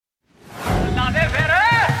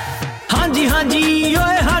हांजी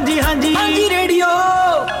ओए हांजी हांजी हांजी रेडियो।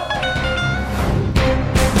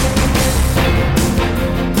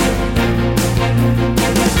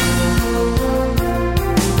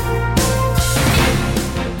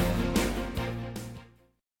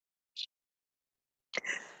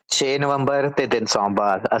 छे नवंबर ते दिन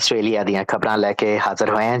सोमवार ਆਸਟ੍ਰੇਲੀਆ ਦੀਆਂ ਖਬਰਾਂ ਲੈ ਕੇ ਹਾਜ਼ਰ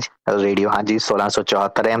ਹੋਏ ਹਾਂ ਜੀ ਰੇਡੀਓ ਹਾਂਜੀ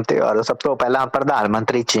 1674 ਐਮ ਤੇ। ਔਰ ਸਭ ਤੋਂ ਪਹਿਲਾਂ ਪ੍ਰਧਾਨ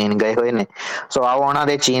ਮੰਤਰੀ ਚੀਨ ਗਏ ਹੋਏ ਨੇ, ਸੋ ਆਓ ਉਹਨਾਂ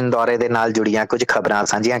ਦੇ ਚੀਨ ਦੌਰੇ ਦੇ ਨਾਲ ਜੁੜੀਆਂ ਕੁਝ ਖਬਰਾਂ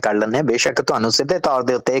ਸਾਂਝੀਆਂ ਕਰ ਲੈਂਦੇ। ਬੇਸ਼ੱਕ ਤੁਹਾਨੂੰ ਸਿੱਧੇ ਤੌਰ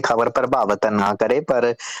ਦੇ ਉੱਤੇ ਇਹ ਖਬਰ ਪ੍ਰਭਾਵਿਤ ਨਾ ਕਰੇ,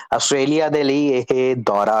 ਪਰ ਆਸਟ੍ਰੇਲੀਆ ਦੇ ਲਈ ਇਹ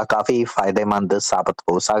ਦੌਰਾ ਕਾਫੀ ਫਾਇਦੇਮੰਦ ਸਾਬਤ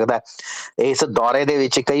ਹੋ ਸਕਦਾ ਹੈ। ਇਸ ਦੌਰੇ ਦੇ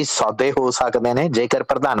ਵਿੱਚ ਕਈ ਸੌਦੇ ਹੋ ਸਕਦੇ ਨੇ ਜੇਕਰ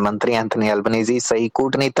ਪ੍ਰਧਾਨ ਮੰਤਰੀ ਐਂਥਨੀ ਐਲਬਨੀਜ਼ੀ ਸਹੀ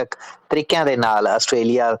ਕੂਟਨੀਤਕ ਤਰੀਕਿਆਂ ਦੇ ਨਾਲ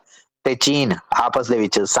ਆਸਟ੍ਰੇਲੀਆ ਤੇ ਚੀਨ ਆਪਸ ਦੇ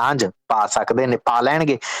ਵਿੱਚ ਸਾਂਝ ਪਾ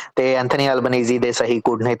ਲੈਣਗੇ ਤੇ ਐਂਥਨੀ ਐਲਬਨੀਜ਼ੀ ਦੇ ਸਹੀ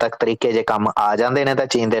ਕੂਟਨੀਤਕ ਤਰੀਕੇ ਜੇ ਕੰਮ ਆ ਜਾਂਦੇ ਨੇ ਤਾਂ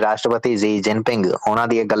ਚੀਨ ਦੇ ਰਾਸ਼ਟਰਪਤੀ ਜੀ ਜਿਨਪਿੰਗ ਉਹਨਾਂ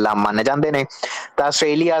ਦੀਆਂ ਗੱਲਾਂ ਮੰਨ ਜਾਂਦੇ ਨੇ ਤਾਂ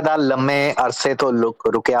ਆਸਟ੍ਰੇਲੀਆ ਦਾ ਲੰਮੇ ਅਰਸੇ ਤੋਂ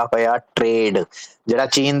ਰੁਕਿਆ ਹੋਇਆ ਟ੍ਰੇਡ ਜਿਹੜਾ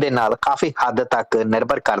ਚੀਨ ਦੇ ਨਾਲ ਕਾਫੀ ਹੱਦ ਤੱਕ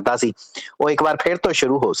ਨਿਰਭਰ ਕਰਦਾ ਸੀ, ਉਹ ਇੱਕ ਵਾਰ ਫਿਰ ਤੋਂ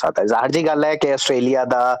ਸ਼ੁਰੂ ਹੋ ਸਕਦਾ ਹੈ। ਜ਼ਾਹਰ ਜੀ ਗੱਲ ਹੈ ਕਿ ਆਸਟ੍ਰੇਲੀਆ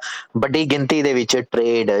ਦਾ ਵੱਡੀ ਗਿਣਤੀ ਦੇ ਵਿੱਚ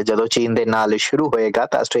ਟ੍ਰੇਡ ਜਦੋਂ ਚੀਨ ਦੇ ਨਾਲ ਸ਼ੁਰੂ ਹੋਏਗਾ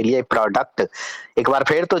ਤਾਂ ਆਸਟ੍ਰੇਲੀਆਈ ਪ੍ਰੋਡਕਟ ਇੱਕ ਵਾਰ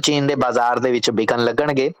ਫਿਰ ਤੋਂ ਚੀਨ ਦੇ ਬਾਜ਼ਾਰ ਦੇ ਵਿੱਚ ਵਿਕਣ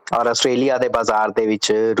ਲੱਗਣਗੇ ਔਰ ਆਸਟ੍ਰੇਲੀਆ ਦੇ ਬਾਜ਼ਾਰ ਦੇ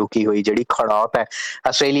ਵਿੱਚ ਰੁਕੀ ਹੋਈ ਜਿਹੜੀ ਖੜੌਤ ਹੈ,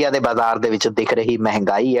 ਆਸਟ੍ਰੇਲੀਆ ਦੇ ਬਾਜ਼ਾਰ ਦੇ ਵਿੱਚ ਦਿਖ ਰਹੀ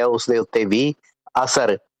ਮਹਿੰਗਾਈ ਹੈ, ਉਸ ਦੇ ਉੱਤੇ ਵੀ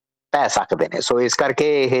ਅਸਰ ਪੈ ਸਕਦੇ ਨੇ। ਸੋ ਇਸ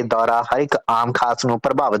ਕਰਕੇ ਇਹ ਦੌਰਾ ਹਰ ਇੱਕ ਆਮ ਖਾਸ ਨੂੰ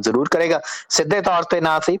ਪ੍ਰਭਾਵਿਤ ਜ਼ਰੂਰ ਕਰੇਗਾ, ਸਿੱਧੇ ਤੌਰ ਤੇ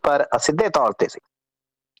ਨਾ ਸੀ ਪਰ ਅਸਿੱਧੇ ਤੌਰ ਤੇ ਸੀ।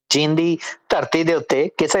 ਚੀਨ ਦੀ ਧਰਤੀ ਦੇ ਉੱਤੇ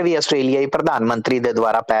ਕਿਸੇ ਵੀ ਆਸਟ੍ਰੇਲੀਆਈ ਪ੍ਰਧਾਨ ਮੰਤਰੀ ਦੇ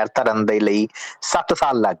ਦੁਆਰਾ ਪੈਰ ਧਰਨ ਦੇ ਲਈ 7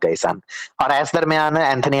 ਸਾਲ ਲੱਗ ਗਏ ਸਨ ਔਰ ਇਸ ਦਰਮਿਆਨ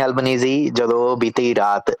ਐਂਥਨੀ ਐਲਬਨੀਜ਼ੀ ਜਦੋਂ ਬੀਤੀ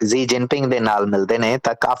ਰਾਤ ਜੀ ਜਿਨਪਿੰਗ ਦੇ ਨਾਲ ਮਿਲਦੇ ਨੇ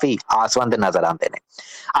ਤਾਂ ਕਾਫੀ ਆਸਵੰਦ ਨਜ਼ਰ ਆਉਂਦੇ ਨੇ।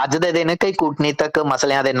 ਅੱਜ ਦੇ ਦਿਨ ਕਈ ਕੂਟਨੀਤਕ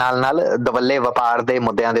ਮਸਲਿਆਂ ਦੇ ਨਾਲ ਨਾਲ ਦਵੱਲੇ ਵਪਾਰ ਦੇ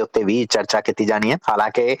ਮੁੱਦਿਆਂ ਦੇ ਉੱਤੇ ਵੀ ਚਰਚਾ ਕੀਤੀ ਜਾਣੀ ਹੈ।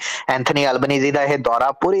 ਹਾਲਾਂਕਿ ਐਂਥਨੀ ਐਲਬਨੀਜ਼ੀ ਦਾ ਇਹ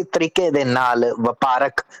ਦੌਰਾ ਪੂਰੀ ਤਰੀਕੇ ਦੇ ਨਾਲ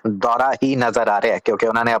ਵਪਾਰਕ ਦੌਰਾ ਹੀ ਨਜ਼ਰ ਆ ਰਿਹਾ ਕਿਉਂਕਿ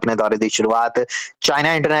ਉਹਨਾਂ ਨੇ ਆਪਣੇ ਦੌਰੇ ਦੀ ਸ਼ੁਰੂਆਤ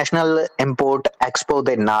ਚਾਈਨਾ ਇੰਟਰਨੈਸ਼ਨਲ ਇੰਪੋਰਟ ਐਕਸਪੋ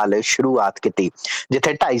ਦੇ ਨਾਲ ਸ਼ੁਰੂਆਤ ਕੀਤੀ,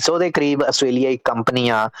 ਜਿੱਥੇ 250 ਦੇ ਕਰੀਬ ਆਸਟ੍ਰੇਲੀਆਈ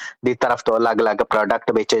ਕੰਪਨੀਆਂ ਦੀ ਤਰਫ ਤੋਂ ਅਲੱਗ-ਅਲੱਗ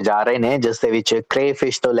ਪ੍ਰੋਡਕਟ ਵੇਚੇ ਜਾ ਰਹੇ ਨੇ, ਜਿਸ ਦੇ ਵਿੱਚ ਕ੍ਰੇ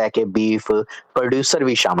ਫਿਸ਼ ਤੋਂ ਲੈ ਕੇ ਬੀਫ ਪ੍ਰੋਡਿਊਸਰ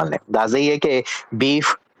ਵੀ ਸ਼ਾਮਲ ਨੇ। ਦੱਸ ਦਈਏ ਕਿ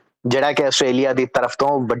ਬੀਫ ਜਿਹੜਾ ਕਿ ਆਸਟ੍ਰੇਲੀਆ ਦੀ ਤਰਫ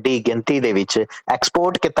ਤੋਂ ਵੱਡੀ ਗਿਣਤੀ ਦੇ ਵਿੱਚ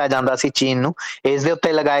ਐਕਸਪੋਰਟ ਕੀਤਾ ਜਾਂਦਾ ਸੀ ਚੀਨ ਨੂੰ, ਇਸ ਦੇ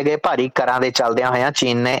ਉੱਤੇ ਲਗਾਏ ਗਏ ਭਾਰੀ ਕਰਾਂ ਦੇ ਚੱਲਦਿਆਂ ਹੋਇਆਂ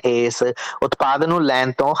ਚੀਨ ਨੇ ਇਸ ਉਤਪਾਦ ਨੂੰ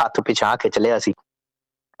ਲੈਣ ਤੋਂ ਹੱਥ ਪਿਛਾਂਹ ਖਿੱਚ ਲਿਆ ਸੀ।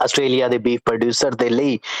 ਆਸਟ੍ਰੇਲੀਆ ਦੇ ਬੀਫ ਪ੍ਰੋਡਿਊਸਰ ਦੇ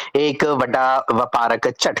ਲਈ ਇਹ ਇੱਕ ਵੱਡਾ ਵਪਾਰਕ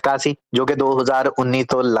ਝਟਕਾ ਸੀ ਜੋ ਕਿ 2019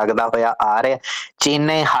 ਤੋਂ ਲੱਗਦਾ ਹੋਇਆ ਆ ਰਿਹਾ। ਚੀਨ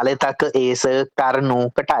ਨੇ ਹਾਲੇ ਤੱਕ ਇਸ ਕਰ ਨੂੰ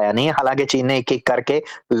ਘਟਾਇਆ ਨਹੀਂ, ਹਾਲਾਂਕਿ ਚੀਨ ਨੇ ਇੱਕ ਇੱਕ ਕਰਕੇ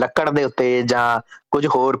ਲੱਕੜ ਦੇ ਉੱਤੇ ਜਾਂ ਕੁਝ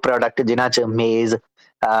ਹੋਰ ਪ੍ਰੋਡਕਟ ਜਿਨ੍ਹਾਂ 'ਚ ਮੇਜ਼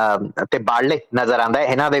ਤੇ ਬਾੜਲੇ ਨਜ਼ਰ ਆਉਂਦਾ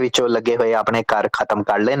ਇਹਨਾਂ ਦੇ ਵਿੱਚੋਂ ਲੱਗੇ ਹੋਏ ਆਪਣੇ ਕਰ ਖਤਮ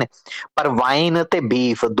ਕਰ ਲਏ ਨੇ। ਪਰ ਵਾਈਨ ਤੇ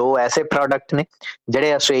ਬੀਫ ਦੋ ਐਸੇ ਪ੍ਰੋਡਕਟ ਨੇ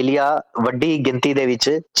ਜਿਹੜੇ ਆਸਟ੍ਰੇਲੀਆ ਵੱਡੀ ਗਿਣਤੀ ਦੇ ਵਿੱਚ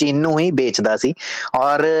ਚੀਨ ਨੂੰ ਹੀ ਵੇਚਦਾ ਸੀ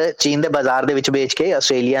ਔਰ ਚੀਨ ਦੇ ਬਾਜ਼ਾਰ ਦੇ ਵਿੱਚ ਵੇਚ ਕੇ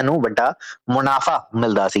ਆਸਟ੍ਰੇਲੀਆ ਨੂੰ ਵੱਡਾ ਮੁਨਾਫਾ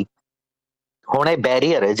ਮਿਲਦਾ ਸੀ। ਹੁਣ ਇਹ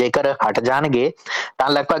ਬੈਰੀਅਰ ਜੇਕਰ ਹਟ ਜਾਣਗੇ ਤਾਂ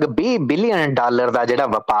ਲਗਭਗ $20 ਬਿਲੀਅਨ ਦਾ ਜਿਹੜਾ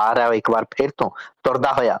ਵਪਾਰ ਹੈ ਉਹ ਇੱਕ ਵਾਰ ਫਿਰ ਤੋਂ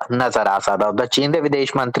ਤੁਰਦਾ ਹੋਇਆ ਨਜ਼ਰ ਆ ਸਕਦਾ। ਉਧਰ ਚੀਨ ਦੇ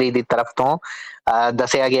ਵਿਦੇਸ਼ ਮੰਤਰੀ ਦੀ ਤਰਫ ਤੋਂ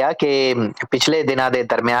ਦੱਸਿਆ ਗਿਆ ਕਿ ਪਿਛਲੇ ਦਿਨਾਂ ਦੇ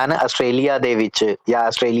ਦਰਮਿਆਨ ਆਸਟ੍ਰੇਲੀਆ ਦੇ ਵਿੱਚ ਜਾਂ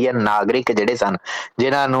ਆਸਟ੍ਰੇਲੀਅਨ ਨਾਗਰਿਕ ਜਿਹੜੇ ਸਨ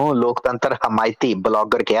ਜਿਨ੍ਹਾਂ ਨੂੰ ਲੋਕਤੰਤਰ ਹਮਾਇਤੀ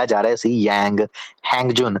ਬਲੌਗਰ ਕਿਹਾ ਜਾ ਰਿਹਾ ਸੀ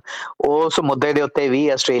ਹੈਂਗਜੁਨ, ਉਸ ਮੁੱਦੇ ਦੇ ਉੱਤੇ ਵੀ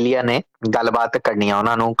ਆਸਟ੍ਰੇਲੀਆ ਨੇ ਗੱਲਬਾਤ ਕਰਨੀ ਆ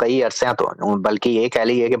ਉਹਨਾਂ ਨੂੰ ਕਈ ਅਰਸਿਆਂ ਤੋਂ, ਬਲਕਿ ਇਹ ਕਹਿ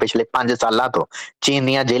ਲਈਏ ਕਿ ਪਿਛਲੇ 5 ਸਾਲਾਂ ਤੋਂ ਚੀਨ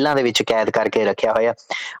ਦੀਆਂ ਜੇਲ੍ਹਾਂ ਦੇ ਵਿੱਚ ਕੈਦ ਕਰਕੇ ਰੱਖਿਆ ਹੋਇਆ।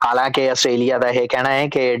 ਹਾਲਾਂਕਿ ਆਸਟ੍ਰੇਲੀਆ ਦਾ ਇਹ ਕਹਿਣਾ ਹੈ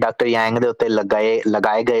ਕਿ ਡਾਕਟਰ ਯੈਂਗ ਦੇ ਉੱਤੇ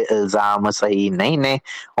ਲਗਾਏ ਗਏ ਇਲਜ਼ਾਮ ਸਹੀ ਨਹੀਂ ਨੇ,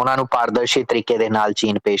 ਉਹਨਾਂ ਨੂੰ ਪਾਰਦਰਸ਼ੀ ਤਰੀਕੇ ਦੇ ਨਾਲ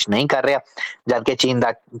ਚੀਨ ਪੇਸ਼ ਨਹੀਂ ਕਰ ਰਿਹਾ, ਜਦਕਿ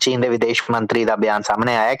ਚੀਨ ਦੇ ਵਿਦੇਸ਼ ਮੰਤਰੀ ਦਾ ਬਿਆਨ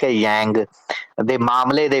ਸਾਹਮਣੇ ਆਇਆ ਕਿ ਯੈਂਗ ਦੇ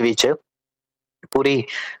ਮਾਮਲੇ ਦੇ ਵਿੱਚ ਪੂਰੀ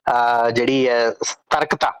ਜਿਹੜੀ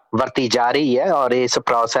ਸਤਰਕਤਾ ਵਰਤੀ ਜਾ ਰਹੀ ਹੈ ਔਰ ਇਸ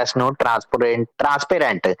ਪ੍ਰੋਸੈਸ ਨੂੰ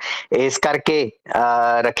ਟਰਾਂਸਪੇਰੈਂਟ ਇਸ ਕਰਕੇ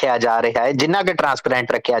ਰੱਖਿਆ ਜਾ ਰਿਹਾ ਹੈ, ਜਿੰਨਾ ਕਿ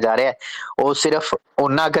ਟਰਾਂਸਪੇਰੈਂਟ ਰੱਖਿਆ ਜਾ ਰਿਹਾ ਹੈ ਉਹ ਸਿਰਫ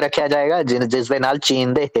ਓਨਾ ਕੁ ਰੱਖਿਆ ਜਾਏਗਾ ਜਿਸ ਦੇ ਨਾਲ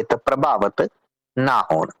ਚੀਨ ਦੇ ਹਿੱਤ ਪ੍ਰਭਾਵਿਤ ਨਾ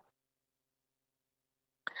ਹੋਣ।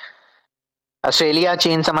 ਆਸਟ੍ਰੇਲੀਆ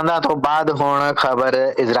ਚੀਨ ਸੰਬੰਧਾਂ ਤੋਂ ਬਾਅਦ ਹੁਣ ਖਬਰ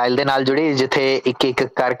ਇਜ਼ਰਾਈਲ ਦੇ ਨਾਲ ਜੁੜੀ, ਜਿੱਥੇ ਇੱਕ ਇੱਕ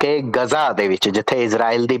ਕਰਕੇ ਗਜ਼ਾ ਦੇ ਵਿੱਚ ਜਿੱਥੇ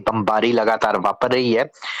ਇਜ਼ਰਾਈਲ ਦੀ ਬੰਬਾਰੀ ਲਗਾਤਾਰ ਵਾਪਰ ਰਹੀ ਹੈ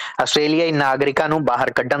ਆਸਟ੍ਰੇਲੀਆਈ ਨਾਗਰਿਕਾਂ ਨੂੰ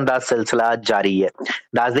ਬਾਹਰ ਕੱਢਣ ਦਾ ਸਿਲਸਿਲਾ ਜਾਰੀ ਹੈ।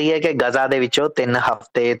 ਦੱਸ ਦਈਏ ਕਿ ਗਜ਼ਾ ਦੇ ਵਿੱਚੋਂ 3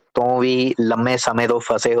 ਹਫ਼ਤੇ ਤੋਂ ਵੀ ਲੰਮੇ ਸਮੇਂ ਤੋਂ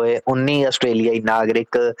ਫਸੇ ਹੋਏ 19 ਆਸਟ੍ਰੇਲੀਆਈ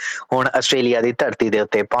ਨਾਗਰਿਕ ਹੁਣ ਆਸਟ੍ਰੇਲੀਆ ਦੀ ਧਰਤੀ ਦੇ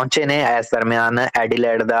ਉੱਤੇ ਪਹੁੰਚੇ ਨੇ। ਇਸ ਦਰਮਿਆਨ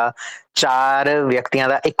ਐਡੀਲੇਡ ਦਾ 4 ਵਿਅਕਤੀਆਂ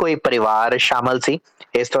ਦਾ ਇੱਕੋ ਹੀ ਪਰਿਵਾਰ ਸ਼ਾਮਲ ਸੀ।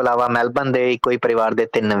 ਇਸ ਤੋਂ ਇਲਾਵਾ ਮੈਲਬਨ ਦੇ ਇੱਕੋ ਹੀ ਪਰਿਵਾਰ ਦੇ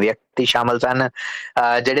 3 ਵਿਅਕਤੀ ਸ਼ਾਮਲ ਸਨ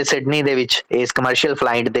ਜਿਹੜੇ ਸਿਡਨੀ ਦੇ ਵਿੱਚ ਇਸ ਕਮਰਸ਼ੀਅਲ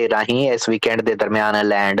ਫਲਾਈਟ ਦੇ ਰਾਹੀਂ ਇਸ ਵੀਕਐਂਡ ਦੇ ਦਰਮਿਆਨ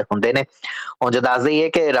ਲੈਂਡ ਹੁੰਦੇ ਨੇ। ਉਂਝ ਦੱਸ ਦਈਏ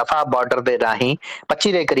ਕਿ ਰਫਾ ਬਾਰਡਰ ਦੇ ਰਾਹੀਂ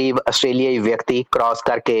 25 ਦੇ ਕਰੀਬ ਆਸਟ੍ਰੇਲੀਆਈ ਵਿਅਕਤੀ ਕ੍ਰਾਸ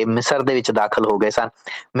ਕਰਕੇ ਮਿਸਰ ਦੇ ਵਿੱਚ ਦਾਖਲ ਹੋ ਗਏ ਸਨ।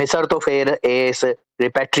 ਮਿਸਰ ਤੋਂ ਫਿਰ ਇਸ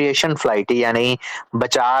ਰਿਪੈਟਰੀਏਸ਼ਨ ਫਲਾਈਟ ਯਾਨੀ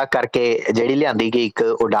ਬਚਾ ਕਰਕੇ ਜਿਹੜੀ ਲਿਆਂਦੀ ਗਈ ਇੱਕ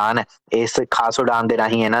ਉਡਾਨ, ਇਸ ਖਾਸ ਉਡਾਨ ਦੇ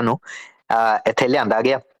ਰਾਹੀਂ ਇਹਨਾਂ ਨੂੰ ਇੱਥੇ ਲਿਆਂਦਾ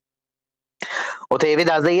ਗਿਆ। ਉੱਥੇ ਇਹ ਵੀ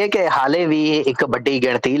ਦੱਸ ਦਈਏ ਕਿ ਹਾਲੇ ਵੀ ਇੱਕ ਵੱਡੀ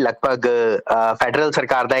ਗਿਣਤੀ ਲਗਭਗ ਫੈਡਰਲ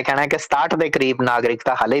ਸਰਕਾਰ ਦਾ ਇਹ ਕਹਿਣਾ ਹੈ ਕਿ 67 ਦੇ ਕਰੀਬ ਨਾਗਰਿਕ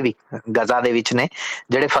ਤਾਂ ਹਾਲੇ ਵੀ ਗਜ਼ਾ ਦੇ ਵਿੱਚ ਨੇ,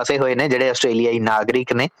 ਜਿਹੜੇ ਫਸੇ ਹੋਏ ਨੇ, ਜਿਹੜੇ ਆਸਟ੍ਰੇਲੀਆਈ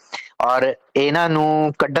ਨਾਗਰਿਕ ਨੇ। ਔਰ ਇਹਨਾਂ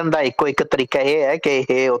ਨੂੰ ਕੱਢਣ ਦਾ ਇੱਕੋ ਇੱਕ ਤਰੀਕਾ ਇਹ ਹੈ ਕਿ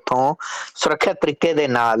ਇਹ ਉੱਥੋਂ ਸੁਰੱਖਿਅਤ ਤਰੀਕੇ ਦੇ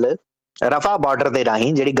ਨਾਲ ਰਫਾ ਬਾਰਡਰ ਦੇ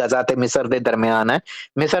ਰਾਹੀਂ, ਜਿਹੜੀ ਗਜ਼ਾ ਤੇ ਮਿਸਰ ਦੇ ਦਰਮਿਆਨ ਹੈ,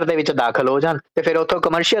 ਮਿਸਰ ਦੇ ਵਿੱਚ ਦਾਖਲ ਹੋ ਜਾਣ ਤੇ ਫਿਰ ਉੱਥੋਂ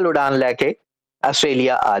ਕਮਰਸ਼ੀਅਲ ਉਡਾਨ ਲੈ ਕੇ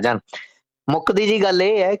ਆਸਟ੍ਰੇਲੀਆ ਆ ਜਾਣ। ਮੁੱਕਦੀ ਜੀ ਗੱਲ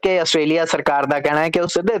ਇਹ ਹੈ ਕਿ ਆਸਟ੍ਰੇਲੀਆ ਸਰਕਾਰ ਦਾ ਕਹਿਣਾ ਹੈ ਕਿ ਉਹ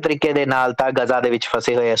ਸਿੱਧੇ ਤਰੀਕੇ ਦੇ ਨਾਲ ਤਾਂ ਗਜ਼ਾ ਦੇ ਵਿੱਚ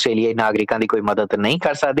ਫਸੇ ਹੋਏ ਆਸਟ੍ਰੇਲੀਆਈ ਨਾਗਰਿਕਾਂ ਦੀ ਕੋਈ ਮਦਦ ਨਹੀਂ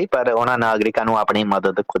ਕਰ ਸਕਦੀ, ਪਰ ਉਹਨਾਂ ਨਾਗਰਿਕਾਂ ਨੂੰ ਆਪਣੀ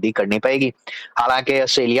ਮਦਦ ਖੁਦ ਹੀ ਕਰਨੀ ਪਏਗੀ। ਹਾਲਾਂਕਿ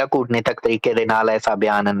ਆਸਟ੍ਰੇਲੀਆ ਕੂਟਨੀਤਕ ਤਰੀਕੇ ਦੇ ਨਾਲ ਐਸਾ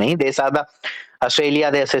ਬਿਆਨ ਨਹੀਂ ਦੇ ਸਕਦਾ। ਆਸਟ੍ਰੇਲੀਆ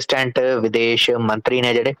ਦੇ ਅਸਿਸਟੈਂਟ ਵਿਦੇਸ਼ ਮੰਤਰੀ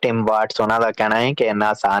ਨੇ ਜਿਹੜੇ ਟਿਮ ਵਾਟਸ, ਉਹਨਾਂ ਦਾ ਕਹਿਣਾ ਹੈ ਕਿ ਇੰਨਾ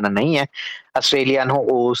ਆਸਾਨ ਨਹੀਂ ਹੈ ਆਸਟ੍ਰੇਲੀਆ ਨੂੰ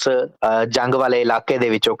ਉਸ ਜੰਗ ਵਾਲੇ ਇਲਾਕੇ ਦੇ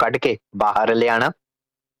ਵਿੱਚੋਂ ਕੱਢ ਕੇ ਬਾਹਰ ਲਿਆਣਾ।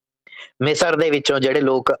 ਮਿਸਰ ਦੇ ਵਿੱਚੋਂ ਜਿਹੜੇ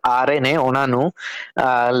ਲੋਕ ਆ ਰਹੇ ਨੇ ਉਹਨਾਂ ਨੂੰ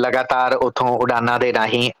ਲਗਾਤਾਰ ਉੱਥੋਂ ਉਡਾਨਾਂ ਦੇ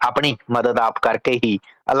ਰਾਹੀਂ ਆਪਣੀ ਮਦਦ ਆਪ ਕਰਕੇ ਹੀ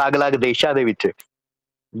ਅਲੱਗ-ਅਲੱਗ ਦੇਸ਼ਾਂ ਦੇ ਵਿੱਚ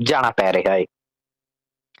ਜਾਣਾ ਪੈ ਰਿਹਾ ਹੈ।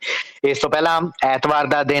 ਇਸ ਤੋਂ ਪਹਿਲਾਂ ਐਤਵਾਰ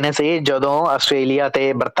ਦਾ ਦਿਨ ਸੀ ਜਦੋਂ ਆਸਟ੍ਰੇਲੀਆ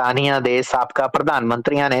ਤੇ ਬਰਤਾਨੀਆ ਦੇ ਸਾਬਕਾ ਪ੍ਰਧਾਨ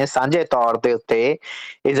ਮੰਤਰੀਆਂ ਨੇ ਸਾਂਝੇ ਤੌਰ ਦੇ ਉੱਤੇ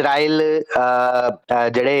ਇਜ਼ਰਾਈਲ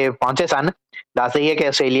ਜਿਹੜੇ ਪਹੁੰਚੇ ਸਨ। ਦੱਸ ਦਈਏ ਕਿ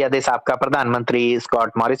ਆਸਟ੍ਰੇਲੀਆ ਦੇ ਸਾਬਕਾ ਪ੍ਰਧਾਨ ਮੰਤਰੀ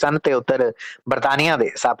ਸਕਾਟ ਮੋਰਿਸਨ ਤੇ ਉੱਤਰ ਬਰਤਾਨੀਆ ਦੇ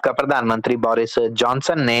ਸਾਬਕਾ ਪ੍ਰਧਾਨ ਮੰਤਰੀ ਬੋਰਿਸ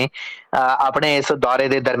ਜੌਨਸਨ ਨੇ ਆਪਣੇ ਇਸ ਦੌਰੇ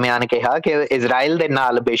ਦੇ ਦਰਮਿਆਨ ਕਿਹਾ ਕਿ ਇਜ਼ਰਾਈਲ ਦੇ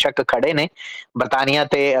ਨਾਲ ਬੇਸ਼ੱਕ ਖੜੇ ਨੇ, ਬਰਤਾਨੀਆ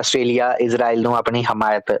ਤੇ ਆਸਟ੍ਰੇਲੀਆ ਇਜ਼ਰਾਈਲ ਨੂੰ ਆਪਣੀ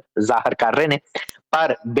ਹਮਾਇਤ ਜ਼ਾਹਰ ਕਰ ਰਹੇ ਨੇ,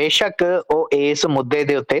 ਪਰ ਬੇਸ਼ੱਕ ਉਹ ਇਸ ਮੁੱਦੇ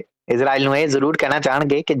ਦੇ ਉੱਤੇ ਇਜ਼ਰਾਈਲ ਨੂੰ ਇਹ ਜ਼ਰੂਰ ਕਹਿਣਾ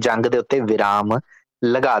ਚਾਹਣਗੇ ਕਿ ਜੰਗ ਦੇ ਉੱਤੇ ਵਿਰਾਮ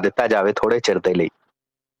ਲਗਾ ਦਿੱਤਾ ਜਾਵੇ ਥੋੜੇ ਚਿਰ ਦੇ ਲਈ।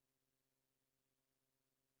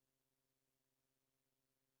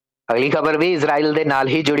 ਅਗਲੀ ਖਬਰ ਵੀ ਇਜ਼ਰਾਈਲ ਦੇ ਨਾਲ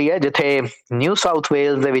ਹੀ ਜੁੜੀ ਹੈ, ਜਿੱਥੇ ਨਿਊ ਸਾਊਥ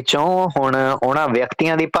ਵੇਲਜ਼ ਦੇ ਵਿੱਚੋਂ ਹੁਣ ਉਹਨਾਂ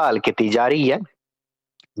ਵਿਅਕਤੀਆਂ ਦੀ ਭਾਲ ਕੀਤੀ ਜਾ ਰਹੀ ਹੈ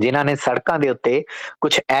ਜਿਨ੍ਹਾਂ ਨੇ ਸੜਕਾਂ ਦੇ ਉੱਤੇ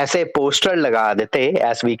ਕੁਝ ਐਸੇ ਪੋਸਟਰ ਲਗਾ ਦਿੱਤੇ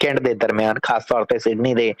ਇਸ ਵੀਕਐਂਡ ਦੇ ਦਰਮਿਆਨ, ਖਾਸ ਤੌਰ ਤੇ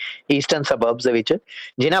ਸਿਡਨੀ ਦੇ ਈਸਟਰਨ ਸਬਰਬਸ ਦੇ ਵਿੱਚ,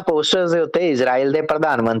 ਜਿਨ੍ਹਾਂ ਪੋਸਟਰਸ ਦੇ ਉੱਤੇ ਇਜ਼ਰਾਈਲ ਦੇ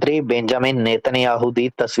ਪ੍ਰਧਾਨ ਮੰਤਰੀ ਬੈਂਜਾਮਿਨ ਨੇਤਨਯਾਹੂ ਦੀ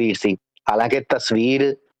ਤਸਵੀਰ ਸੀ। ਹਾਲਾਂਕਿ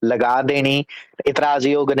ਤਸਵੀਰ ਲਗਾ ਦੇਣੀ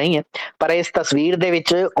ਇਤਰਾਜ਼ਯੋਗ ਨਹੀਂ ਹੈ, ਪਰ ਇਸ ਤਸਵੀਰ ਦੇ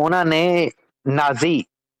ਵਿੱਚ ਉਹਨਾਂ ਨੇ ਨਾਜ਼ੀ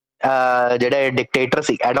ਜਿਹੜੇ ਡਿਕਟੇਟਰ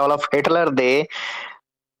ਸੀ ਐਡੋਲਫ ਹਿਟਲਰ ਦੇ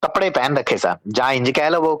ਕੱਪੜੇ ਪਹਿਨ ਰੱਖੇ ਸਨ, ਜਾਂ ਇੰਜ ਕਹਿ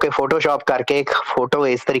ਲਵੋ ਕਿ ਫੋਟੋਸ਼ਾਪ ਕਰਕੇ ਇੱਕ ਫੋਟੋ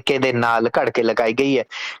ਇਸ ਤਰੀਕੇ ਦੇ ਨਾਲ ਘੜ ਕੇ ਲਗਾਈ ਗਈ ਹੈ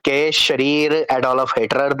ਕਿ ਸਰੀਰ ਐਡੋਲਫ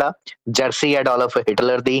ਹਿਟਲਰ ਦਾ, ਜਰਸੀ ਐਡੋਲਫ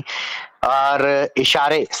ਹਿਟਲਰ ਦੀ, ਔਰ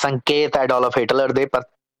ਇਸ਼ਾਰੇ ਸੰਕੇਤ ਐਡੋਲਫ ਹਿਟਲਰ ਦੇ, ਪਰ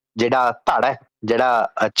ਜਿਹੜਾ ਧੜ ਹੈ,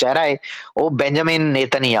 ਜਿਹੜਾ ਚਿਹਰਾ ਹੈ, ਉਹ ਬੈਂਜਾਮਿਨ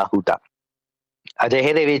ਨੇਤਨਯਾਹੂ ਦਾ।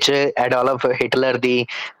 ਅਜਿਹੇ ਦੇ ਵਿੱਚ ਐਡੋਲਫ ਹਿਟਲਰ ਦੀ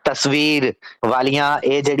ਤਸਵੀਰ ਵਾਲੀਆਂ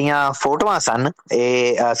ਇਹ ਜਿਹੜੀਆਂ ਫੋਟੋਆਂ ਸਨ,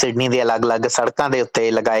 ਇਹ ਸਿਡਨੀ ਦੇ ਅਲੱਗ-ਅਲੱਗ ਸੜਕਾਂ ਦੇ ਉੱਤੇ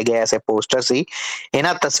ਲਗਾਏ ਗਏ ਐਸੇ ਪੋਸਟਰ ਸੀ।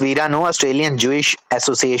 ਇਹਨਾਂ ਤਸਵੀਰਾਂ ਨੂੰ ਆਸਟ੍ਰੇਲੀਅਨ ਜੂਇਸ਼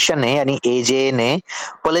ਐਸੋਸੀਏਸ਼ਨ ਨੇ, ਯਾਨੀ AJ ਨੇ,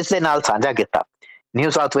 ਪੁਲਿਸ ਦੇ ਨਾਲ ਸਾਂਝਾ ਕੀਤਾ। ਨਿਊ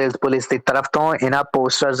ਸਾਊਥ ਵੇਲਜ਼ ਪੁਲਿਸ ਦੀ ਤਰਫ ਤੋਂ ਇਹਨਾਂ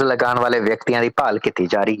ਪੋਸਟਰਸ ਲਗਾਉਣ ਵਾਲੇ ਵਿਅਕਤੀਆਂ ਦੀ ਭਾਲ ਕੀਤੀ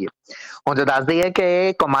ਜਾ ਰਹੀ ਹੈ। ਹੁਣ ਜੋ ਦੱਸਦੀ ਹੈ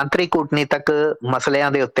ਕਿ ਕੌਮਾਂਤਰੀ ਕੂਟਨੀਤਕ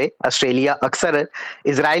ਮਸਲਿਆਂ ਦੇ ਉੱਤੇ ਆਸਟ੍ਰੇਲੀਆ ਅਕਸਰ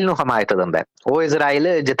ਇਜ਼ਰਾਈਲ ਨੂੰ ਹਮਾਇਤ ਦਿੰਦਾ ਹੈ। ਉਹ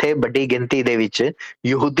ਇਜ਼ਰਾਈਲ ਜਿੱਥੇ ਵੱਡੀ ਗਿਣਤੀ ਦੇ ਵਿੱਚ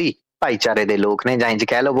ਯਹੂਦੀ ਭਾਈਚਾਰੇ ਦੇ ਲੋਕ ਨੇ, ਜਾਂ ਇੰਜ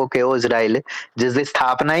ਕਹਿ ਲਵੋ ਕਿ ਉਹ ਇਜ਼ਰਾਈਲ ਜਿਸ ਦੀ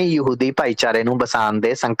ਸਥਾਪਨਾ ਹੀ ਯਹੂਦੀ ਭਾਈਚਾਰੇ ਨੂੰ ਬਸਾਉਣ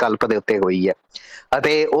ਦੇ ਸੰਕਲਪ ਦੇ ਉੱਤੇ ਹੋਈ ਹੈ,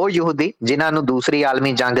 ਅਤੇ ਉਹ ਯਹੂਦੀ ਜਿਨ੍ਹਾਂ ਨੂੰ ਦੂਸਰੀ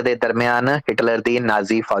ਆਲਮੀ ਜੰਗ ਦੇ ਦਰਮਿਆਨ ਹਿਟਲਰ ਦੀ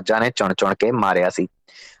ਨਾਜ਼ੀ ਫੌਜਾਂ ਨੇ ਚੁਣ ਕੇ ਮਾਰਿਆ ਸੀ।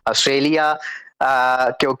 ਆਸਟ੍ਰੇਲੀਆ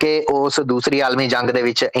ਕਿਉਂਕਿ ਉਸ ਦੂਸਰੀ ਆਲਮੀ ਜੰਗ ਦੇ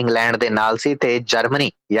ਵਿੱਚ ਇੰਗਲੈਂਡ ਦੇ ਨਾਲ ਸੀ ਤੇ ਜਰਮਨੀ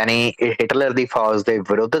ਯਾਨੀ ਹਿਟਲਰ ਦੀ ਫੌਜ ਦੇ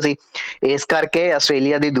ਵਿਰੁੱਧ ਸੀ, ਇਸ ਕਰਕੇ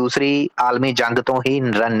ਆਸਟ੍ਰੇਲੀਆ ਦੀ ਦੂਸਰੀ ਆਲਮੀ ਜੰਗ ਤੋਂ ਹੀ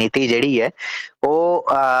ਰਣਨੀਤੀ ਜਿਹੜੀ ਹੈ ਉਹ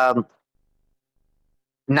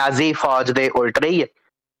ਨਾਜ਼ੀ ਫੌਜ ਦੇ ਉਲਟ ਰਹੀ ਹੈ।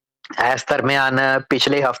 ਇਸ ਦਰਮਿਆਨ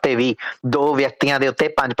ਪਿਛਲੇ ਹਫ਼ਤੇ ਵੀ 2 ਵਿਅਕਤੀਆਂ ਦੇ ਉੱਤੇ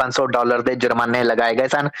 $500 ਦੇ ਜੁਰਮਾਨੇ ਲਗਾਏ ਗਏ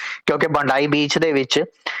ਸਨ, ਕਿਉਂਕਿ ਬੰਡਾਈ ਬੀਚ ਦੇ ਵਿੱਚ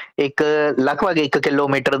ਇੱਕ ਲਗਭਗ 1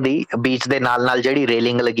 ਕਿਲੋਮੀਟਰ ਦੀ ਬੀਚ ਦੇ ਨਾਲ ਜਿਹੜੀ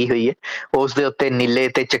ਰੇਲਿੰਗ ਲੱਗੀ ਹੋਈ ਹੈ, ਉਸ ਦੇ ਉੱਤੇ ਨੀਲੇ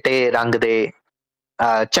ਤੇ ਚਿੱਟੇ ਰੰਗ ਦੇ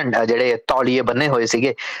ਝੰਡਾ ਜਿਹੜੇ ਤੌਲੀਏ ਬੰਨੇ ਹੋਏ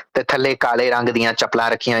ਸੀਗੇ ਤੇ ਥੱਲੇ ਕਾਲੇ ਰੰਗ ਦੀਆਂ ਚੱਪਲਾਂ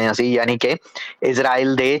ਰੱਖੀਆਂ ਹੋਈਆਂ ਸੀ, ਯਾਨੀ ਕਿ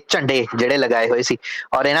ਇਜ਼ਰਾਈਲ ਦੇ ਝੰਡੇ ਜਿਹੜੇ ਲਗਾਏ ਹੋਏ ਸੀ।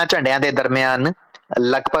 ਔਰ ਇਹਨਾਂ ਝੰਡਿਆਂ ਦੇ ਦਰਮਿਆਨ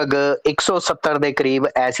ਲਗਭਗ 170 ਦੇ ਕਰੀਬ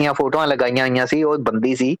ਐਸੀਆਂ ਫੋਟੋਆਂ ਲਗਾਈਆਂ ਹੋਈਆਂ ਸੀ, ਉਹ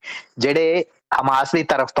ਬੰਦੀ ਸੀ ਜਿਹੜੇ ਹਮਾਸ ਦੀ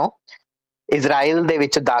ਤਰਫ ਤੋਂ ਇਜ਼ਰਾਈਲ ਦੇ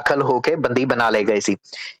ਵਿੱਚ ਦਾਖਲ ਹੋ ਕੇ ਬੰਦੀ ਬਣਾ ਲਏ ਗਏ ਸੀ।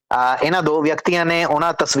 ਇਹਨਾਂ 2 ਵਿਅਕਤੀਆਂ ਨੇ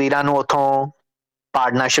ਉਹਨਾਂ ਤਸਵੀਰਾਂ ਨੂੰ ਉੱਥੋਂ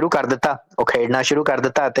ਪਾੜਨਾ ਸ਼ੁਰੂ ਕਰ ਦਿੱਤਾ, ਉਖੇੜਨਾ ਸ਼ੁਰੂ ਕਰ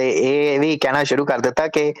ਦਿੱਤਾ ਤੇ ਇਹ ਵੀ ਕਹਿਣਾ ਸ਼ੁਰੂ ਕਰ ਦਿੱਤਾ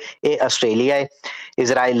ਕਿ ਇਹ ਆਸਟ੍ਰੇਲੀਆ ਹੈ,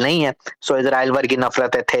 ਇਜ਼ਰਾਈਲ ਨਹੀਂ ਹੈ, ਸੋ ਇਜ਼ਰਾਈਲ ਵਰਗੀ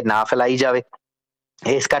ਨਫ਼ਰਤ ਇੱਥੇ ਨਾ ਫੈਲਾਈ ਜਾਵੇ।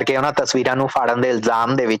 ਇਸ ਕਰਕੇ ਉਹਨਾਂ ਤਸਵੀਰਾਂ ਨੂੰ ਫਾੜਨ ਦੇ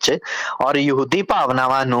ਇਲਜ਼ਾਮ ਦੇ ਵਿੱਚ ਔਰ ਯਹੂਦੀ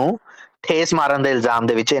ਭਾਵਨਾਵਾਂ ਨੂੰ ਠੇਸ ਮਾਰਨ ਦੇ ਇਲਜ਼ਾਮ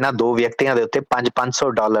ਦੇ ਵਿੱਚ ਇਹਨਾਂ 2 ਵਿਅਕਤੀਆਂ ਦੇ ਉੱਤੇ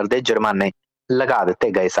 $500 ਦੇ ਜੁਰਮਾਨੇ ਲਗਾ ਦਿੱਤੇ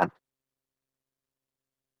ਗਏ ਸਨ।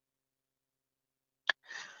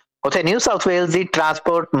 ਉੱਥੇ ਨਿਊ ਸਾਊਥ ਵੇਲਜ਼ ਦੀ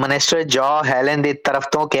ਟਰਾਂਸਪੋਰਟ ਮਿਨਿਸਟਰ ਜੋ ਹੈਲਨ ਦੀ ਤਰਫ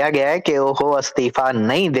ਤੋਂ ਕਿਹਾ ਗਿਆ ਹੈ ਕਿ ਉਹ ਅਸਤੀਫਾ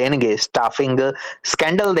ਨਹੀਂ ਦੇਣਗੇ। ਸਟਾਫਿੰਗ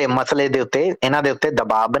ਸਕੈਂਡਲ ਦੇ ਮਸਲੇ ਦੇ ਉੱਤੇ ਇਹਨਾਂ ਦੇ ਉੱਤੇ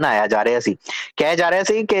ਦਬਾਅ ਬਣਾਇਆ ਜਾ ਰਿਹਾ ਸੀ। ਕਿਹਾ ਜਾ ਰਿਹਾ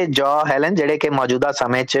ਸੀ ਕਿ ਜੋ ਹੈਲਨ ਜਿਹੜੇ ਕਿ ਮੌਜੂਦਾ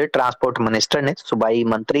ਸਮੇਂ 'ਚ ਟਰਾਂਸਪੋਰਟ ਮਿਨਿਸਟਰ ਨੇ, ਸੂਬਾਈ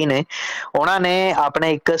ਮੰਤਰੀ ਨੇ, ਉਹਨਾਂ ਨੇ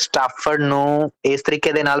ਆਪਣੇ ਇੱਕ ਸਟਾਫਰ ਨੂੰ ਇਸ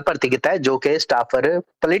ਤਰੀਕੇ ਦੇ ਨਾਲ ਭਰਤੀ ਕੀਤਾ ਹੈ ਜੋ ਕਿ ਸਟਾਫਰ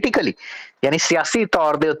ਪੋਲੀਟੀਕਲੀ ਯਾਨੀ ਸਿਆਸੀ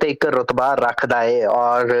ਤੌਰ ਦੇ ਉੱਤੇ ਇੱਕ ਰੁਤਬਾ ਰੱਖਦਾ ਹੈ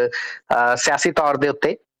ਔਰ ਸਿਆਸੀ ਤੌਰ ਦੇ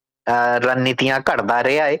ਉੱਤੇ ਰਣਨੀਤੀਆਂ ਘੜਦਾ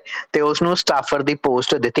ਰਿਹਾ ਹੈ ਤੇ ਉਸਨੂੰ ਸਟਾਫਰ ਦੀ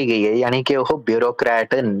ਪੋਸਟ ਦਿੱਤੀ ਗਈ ਹੈ, ਯਾਨੀ ਕਿ ਉਹ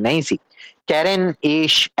ਬਿਊਰੋਕਰੈਟ ਨਹੀਂ ਸੀ। ਕੈਰਨ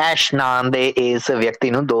ਐਸ਼ ਨਾਮ ਦੇ ਇਸ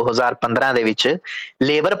ਵਿਅਕਤੀ ਨੂੰ 2015 ਦੇ ਵਿੱਚ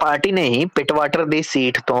ਲੇਬਰ ਪਾਰਟੀ ਨੇ ਹੀ ਪਿਟਵਾਟਰ ਦੀ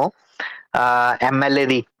ਸੀਟ ਤੋਂ MLA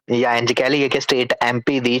ਦੀ ਜਾਂ ਇੰਜ ਕਹਿ ਲਈਏ ਕਿ ਸਟੇਟ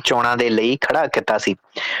MP ਦੀ ਚੋਣਾਂ ਦੇ ਲਈ ਖੜਾ ਕੀਤਾ ਸੀ।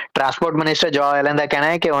 ਟਰਾਂਸਪੋਰਟ ਮਿਨਿਸਟਰ ਜੋ ਐਲਨ ਦਾ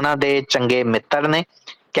ਕਹਿਣਾ ਹੈ ਕਿ ਉਹਨਾਂ ਦੇ ਚੰਗੇ ਮਿੱਤਰ ਨੇ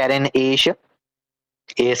ਕੈਰਨ ਐਸ਼,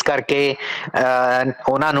 ਇਸ ਕਰਕੇ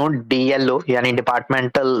ਉਹਨਾਂ ਨੂੰ DLO ਯਾਨੀ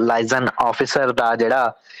ਡਿਪਾਰਟਮੈਂਟਲ ਲਾਇਸਨ ਆਫਿਸਰ ਦਾ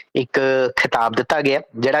ਜਿਹੜਾ ਇੱਕ ਖਿਤਾਬ ਦਿੱਤਾ ਗਿਆ,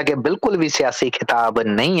 ਜਿਹੜਾ ਕਿ ਬਿਲਕੁਲ ਵੀ ਸਿਆਸੀ ਖਿਤਾਬ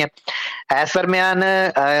ਨਹੀਂ ਹੈ। ਇਸ ਦਰਮਿਆਨ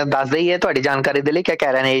ਦੱਸ ਦਈਏ ਤੁਹਾਡੀ ਜਾਣਕਾਰੀ ਦੇ ਲਈ ਕਿ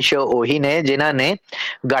ਕੈਰਨ ਐਸ਼ ਉਹੀ ਨੇ ਜਿਨ੍ਹਾਂ ਨੇ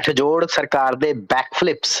ਗੱਠਜੋੜ ਸਰਕਾਰ ਦੇ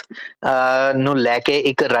ਬੈਕਫਲਿਪਸ ਨੂੰ ਲੈ ਕੇ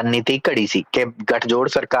ਇੱਕ ਰਣਨੀਤੀ ਘੜੀ ਸੀ ਕਿ ਗੱਠਜੋੜ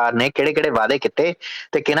ਸਰਕਾਰ ਨੇ ਕਿਹੜੇ ਕਿਹੜੇ ਵਾਅਦੇ ਕੀਤੇ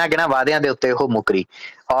ਤੇ ਕਿਹਨਾਂ ਵਾਅਦਿਆਂ ਦੇ ਉੱਤੇ ਉਹ ਮੁੱਕਰੀ,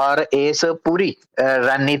 ਔਰ ਇਸ ਪੂਰੀ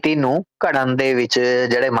ਰਣਨੀਤੀ ਨੂੰ ਘੜਨ ਦੇ ਵਿੱਚ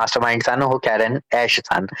ਜਿਹੜੇ ਮਾਸਟਰਮਾਈਂਡ ਸਨ ਉਹ ਕੈਰਨ ਐਸ਼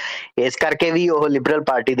ਸਨ। ਇਸ ਕਰਕੇ ਵੀ ਉਹ ਲਿਬਰਲ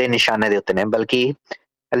ਪਾਰਟੀ ਦੇ ਨਿਸ਼ਾਨੇ ਦੇ ਉੱਤੇ ਨੇ। ਬਲਕਿ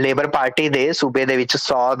ਲੇਬਰ ਪਾਰਟੀ ਦੇ ਸੂਬੇ ਦੇ ਵਿੱਚ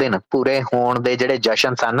 100 ਦਿਨ ਪੂਰੇ ਹੋਣ ਦੇ ਜਿਹੜੇ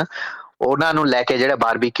ਜਸ਼ਨ ਸਨ ਉਹਨਾਂ ਨੂੰ ਲੈ ਕੇ ਜਿਹੜਾ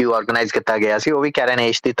ਬਾਰਬੀਕਿਊ ਆਰਗੇਨਾਈਜ਼ ਕੀਤਾ ਗਿਆ ਸੀ ਉਹ ਵੀ ਕੈਰਨ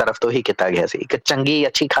ਐਸ਼ ਦੀ ਤਰਫ ਤੋਂ ਹੀ ਕੀਤਾ ਗਿਆ ਸੀ। ਇੱਕ ਚੰਗੀ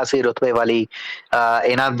ਅੱਛੀ ਖਾਸੀ ਰੁਤਬੇ ਵਾਲੀ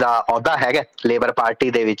ਇਹਨਾਂ ਦਾ ਅਹੁਦਾ ਹੈਗਾ ਲੇਬਰ ਪਾਰਟੀ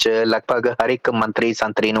ਦੇ ਵਿੱਚ। ਲਗਭਗ ਹਰ ਇੱਕ ਮੰਤਰੀ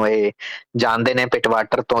ਸੰਤਰੀ ਨੂੰ ਇਹ ਜਾਣਦੇ ਨੇ।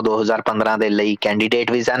 ਪਿਟਵਾਟਰ ਤੋਂ 2015 ਦੇ ਲਈ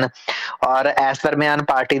ਕੈਂਡੀਡੇਟ ਵੀ ਸਨ ਔਰ ਇਸ ਦਰਮਿਆਨ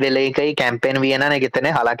ਪਾਰਟੀ ਦੇ ਲਈ ਕਈ ਕੈਂਪੇਨ ਵੀ ਇਹਨਾਂ ਨੇ ਕੀਤੇ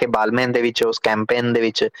ਨੇ। ਹਾਲਾਂਕਿ ਬਾਲਮੇਨ ਦੇ ਵਿੱਚ ਉਸ ਕੈਂਪੇਨ ਦੇ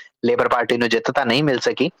ਵਿੱਚ ਲੇਬਰ ਪਾਰਟੀ ਨੂੰ ਜਿੱਤ ਤਾਂ ਨਹੀਂ ਮਿਲ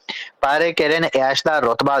ਸਕੀ, ਪਰ ਕੈਰਨ ਐਸ਼ ਦਾ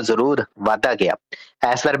ਰੁਤਬਾ ਜ਼ਰੂਰ ਵਾਧਾ ਗਿਆ।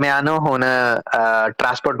 ਇਸ ਦਰਮਿਆਨ ਹੁਣ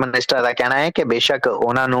ਟਰਾਂਸਪੋਰਟ ਮਿਨਿਸਟਰ ਦਾ ਕਹਿਣਾ ਹੈ ਕਿ ਬੇਸ਼ੱਕ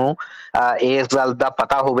ਉਹਨਾਂ ਨੂੰ ਇਸ ਗੱਲ ਦਾ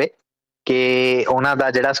ਪਤਾ ਹੋਵੇ ਕਿ ਉਹਨਾਂ ਦਾ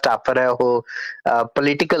ਜਿਹੜਾ ਸਟਾਫਰ ਹੈ ਉਹ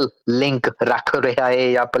ਪੋਲੀਟੀਕਲ ਲਿੰਕ ਰੱਖ ਰਿਹਾ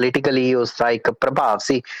ਹੈ ਜਾਂ ਪੋਲੀਟੀਕਲੀ ਉਸਦਾ ਇੱਕ ਪ੍ਰਭਾਵ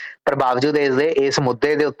ਸੀ, ਪਰ ਬਾਵਜੂਦ ਇਸ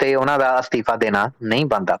ਮੁੱਦੇ ਦੇ ਉੱਤੇ ਉਹਨਾਂ ਦਾ ਅਸਤੀਫਾ ਦੇਣਾ ਨਹੀਂ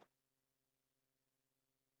ਬਣਦਾ।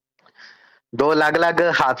 ਦੋ ਅਲੱਗ-ਅਲੱਗ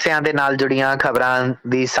ਹਾਦਸਿਆਂ ਦੇ ਨਾਲ ਜੁੜੀਆਂ ਖਬਰਾਂ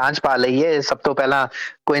ਦੀ ਸਾਂਝ ਪਾ ਲਈਏ। ਸਭ ਤੋਂ ਪਹਿਲਾਂ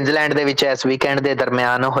ਕੁਇਨਜ਼ਲੈਂਡ ਦੇ ਵਿੱਚ ਇਸ ਵੀਕਐਂਡ ਦੇ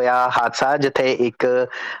ਦਰਮਿਆਨ ਹੋਇਆ ਹਾਦਸਾ ਜਿੱਥੇ ਇੱਕ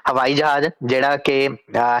ਹਵਾਈ ਜਹਾਜ਼ ਜਿਹੜਾ ਕਿ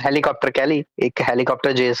ਹੈਲੀਕਾਪਟਰ ਕਹਿ ਲਈ, ਇੱਕ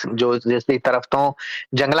ਹੈਲੀਕਾਪਟਰ ਜਿਸ ਦੀ ਤਰਫ ਤੋਂ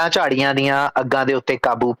ਜੰਗਲਾਂ ਝਾੜੀਆਂ ਦੀਆਂ ਅੱਗਾਂ ਦੇ ਉੱਤੇ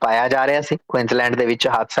ਕਾਬੂ ਪਾਇਆ ਜਾ ਰਿਹਾ ਸੀ। ਕੁਇਨਜ਼ਲੈਂਡ ਦੇ ਵਿੱਚ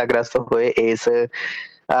ਹਾਦਸਾਗ੍ਰਸਤ ਹੋਏ ਇਸ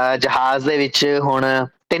ਜਹਾਜ਼ ਦੇ ਵਿੱਚ ਹੁਣ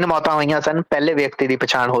 3 ਮੌਤਾਂ ਹੋਈਆਂ ਸਨ। ਪਹਿਲੇ ਵਿਅਕਤੀ ਦੀ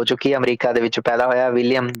ਪਛਾਣ ਹੋ ਚੁੱਕੀ ਹੈ, ਅਮਰੀਕਾ ਦੇ ਵਿੱਚ ਪੈਦਾ ਹੋਇਆ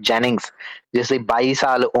ਵਿਲੀਅਮ ਜੈਨਿੰਗਸ ਜਿਸ ਦੀ 22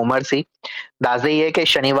 ਸਾਲ ਉਮਰ ਸੀ। ਦੱਸ ਦਈਏ ਕਿ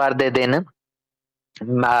ਸ਼ਨੀਵਾਰ ਦੇ ਦਿਨ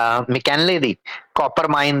ਮੈਕੈਨਲੇ ਦੀ ਕਾਪਰ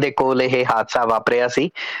ਮਾਈਨ ਦੇ ਕੋਲ ਇਹ ਹਾਦਸਾ ਵਾਪਰਿਆ ਸੀ।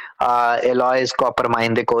 ਐਲੋਇਸ ਕਾਪਰ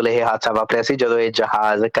ਮਾਈਨ ਦੇ ਕੋਲ ਇਹ ਹਾਦਸਾ ਵਾਪਰਿਆ ਸੀ ਜਦੋਂ ਇਹ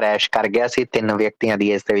ਜਹਾਜ਼ ਕ੍ਰੈਸ਼ ਕਰ ਗਿਆ ਸੀ। 3 ਵਿਅਕਤੀਆਂ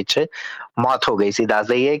ਦੀ ਇਸ ਦੇ ਵਿੱਚ ਮੌਤ ਹੋ ਗਈ ਸੀ। ਦੱਸ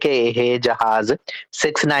ਦਈਏ ਕਿ ਇਹ ਜਹਾਜ਼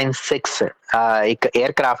 696 ਇੱਕ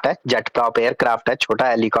에ਅਰਕ੍ਰਾਫਟ ਹੈ, ਜੈਟ ਪ੍ਰੌਪ 에ਅਰਕ੍ਰਾਫਟ ਹੈ, ਛੋਟਾ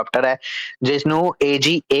ਹੈਲੀਕਾਪਟਰ ਹੈ ਜਿਸ ਨੂੰ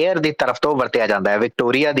AG 에ਅਰ ਦੀ ਤਰਫ ਤੋਂ ਵਰਤਿਆ ਜਾਂਦਾ ਹੈ।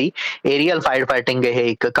 ਵਿਕਟੋਰੀਆ ਦੀ ਏਰੀਅਲ ਫਾਇਰ ਫਾਈਟਿੰਗ ਇਹ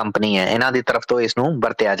ਇੱਕ ਕੰਪਨੀ ਹੈ, ਇਹਨਾਂ ਦੀ ਤਰਫ ਤੋਂ ਇਸ ਨੂੰ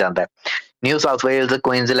ਵਰਤਿਆ ਜਾਂਦਾ ਹੈ। New South Wales,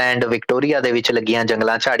 Queensland, Victoria ਦੇ ਵਿੱਚ ਲੱਗੀਆਂ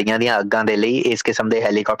ਜੰਗਲਾਂ ਝਾੜੀਆਂ ਦੀਆਂ ਅੱਗਾਂ ਦੇ ਲਈ ਇਸ ਕਿਸਮ ਦੇ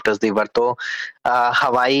ਹੈਲੀਕਾਪਟਰਸ ਦੀ ਵਰਤੋਂ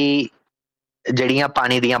ਹਵਾਈ ਜਿਹੜੀਆਂ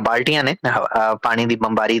ਪਾਣੀ ਦੀਆਂ ਬਾਲਟੀਆਂ ਨੇ, ਪਾਣੀ ਦੀ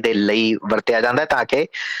ਬੰਬਾਰੀ ਦੇ ਲਈ ਵਰਤਿਆ ਜਾਂਦਾ ਤਾਂ ਕਿ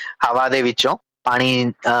ਹਵਾ ਦੇ ਵਿੱਚੋਂ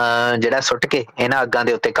ਪਾਣੀ ਜਿਹੜਾ ਸੁੱਟ ਕੇ ਇਹਨਾਂ ਅੱਗਾਂ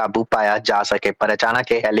ਦੇ ਉੱਤੇ ਕਾਬੂ ਪਾਇਆ ਜਾ ਸਕੇ। ਪਰ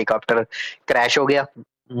ਅਚਾਨਕ ਇਹ ਹੈਲੀਕਾਪਟਰ ਕ੍ਰੈਸ਼ ਹੋ ਗਿਆ,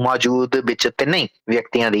 ਮੌਜੂਦ ਵਿੱਚ 3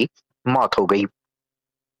 ਵਿਅਕਤੀਆਂ ਦੀ ਮੌਤ ਹੋ ਗਈ।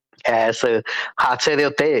 ਇਸ ਹਾਦਸੇ ਦੇ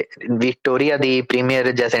ਉੱਤੇ ਵਿਕਟੋਰੀਆ ਦੀ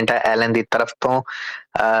ਪ੍ਰੀਮੀਅਰ ਜੈਸਿੰਟਾ ਐਲਨ ਦੀ ਤਰਫ ਤੋਂ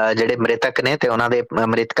ਜਿਹੜੇ ਮ੍ਰਿਤਕ ਨੇ ਤੇ ਉਹਨਾਂ ਦੇ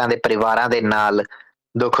ਮ੍ਰਿਤਕਾਂ ਦੇ ਪਰਿਵਾਰਾਂ ਦੇ ਨਾਲ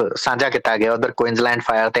ਦੁੱਖ ਸਾਂਝਾ ਕੀਤਾ ਗਿਆ। ਉਧਰ ਕੁਇਨਜ਼ਲੈਂਡ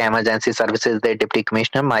ਫਾਇਰ ਤੇ ਐਮਰਜੈਂਸੀ ਸਰਵਿਸਿਜ਼ ਦੇ ਡਿਪਟੀ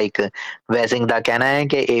ਕਮਿਸ਼ਨਰ ਮਾਈਕ ਵੈਸਿੰਗ ਦਾ ਕਹਿਣਾ ਹੈ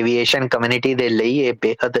ਕਿ ਏਵੀਏਸ਼ਨ ਕਮਿਊਨਿਟੀ ਦੇ ਲਈ ਇਹ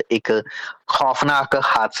ਬੇहद ਇੱਕ ਖੌਫਨਾਕ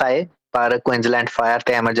ਹਾਦਸਾ ਹੈ, ਪਰ ਕੁਇਨਜ਼ਲੈਂਡ ਫਾਇਰ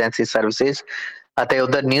ਤੇ ਐਮਰਜੈਂਸੀ ਸਰਵਿਸਿਜ਼ ਅਤੇ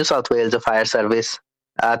ਉਧਰ new South Wales fire service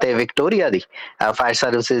ਅਤੇ ਵਿਕਟੋਰੀਆ ਦੀ ਫਾਇਰ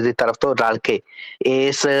ਸਰਵਿਸਿਜ਼ ਦੀ ਤਰਫ ਤੋਂ ਰਲ ਕੇ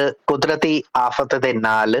ਇਸ ਕੁਦਰਤੀ ਆਫਤ ਦੇ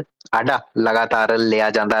ਨਾਲ ਆਡਾ ਲਗਾਤਾਰ ਲਿਆ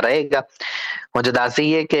ਜਾਂਦਾ ਰਹੇਗਾ। ਹੁਣ ਦੱਸ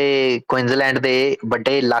ਦਈਏ ਕਿ ਕੁਇਨਜ਼ਲੈਂਡ ਦੇ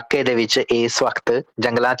ਵੱਡੇ ਇਲਾਕੇ ਦੇ ਵਿੱਚ ਇਸ ਵਕਤ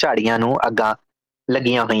ਜੰਗਲਾਂ ਝਾੜੀਆਂ ਨੂੰ ਅੱਗਾਂ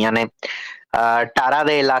ਲੱਗੀਆਂ ਹੋਈਆਂ ਨੇ। ਟਾਰਾ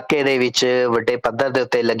ਦੇ ਇਲਾਕੇ ਦੇ ਵਿੱਚ ਵੱਡੇ ਪੱਧਰ ਦੇ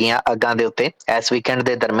ਉੱਤੇ ਲੱਗੀਆਂ ਅੱਗਾਂ ਦੇ ਉੱਤੇ ਇਸ ਵੀਕਐਂਡ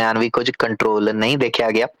ਦੇ ਦਰਮਿਆਨ ਵੀ ਕੁਝ ਕੰਟਰੋਲ ਨਹੀਂ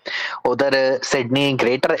ਦੇਖਿਆ ਗਿਆ। ਉਧਰ ਸਿਡਨੀ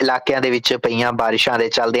ਗ੍ਰੇਟਰ ਇਲਾਕਿਆਂ ਦੇ ਵਿੱਚ ਪਈਆਂ ਬਾਰਿਸ਼ਾਂ ਦੇ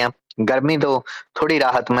ਚੱਲਦਿਆਂ ਗਰਮੀ ਤੋਂ ਥੋੜੀ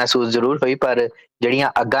ਰਾਹਤ ਮਹਿਸੂਸ ਜ਼ਰੂਰ ਹੋਈ, ਪਰ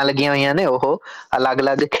ਜਿਹੜੀਆਂ ਅੱਗਾਂ ਲੱਗੀਆਂ ਹੋਈਆਂ ਨੇ ਉਹ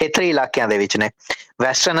ਅਲੱਗ-ਅਲੱਗ ਖੇਤਰੀ ਇਲਾਕਿਆਂ ਦੇ ਵਿੱਚ ਨੇ।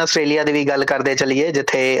 ਵੈਸਟਰਨ ਆਸਟ੍ਰੇਲੀਆ ਦੀ ਵੀ ਗੱਲ ਕਰਦੇ ਚੱਲੀਏ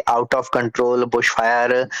ਜਿੱਥੇ out of control Bush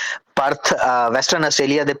fire Perth western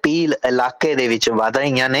Australia ਦੇ ਪੀਲ ਇਲਾਕੇ ਦੇ ਵਿੱਚ ਵਧ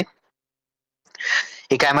ਰਹੀਆਂ ਨੇ।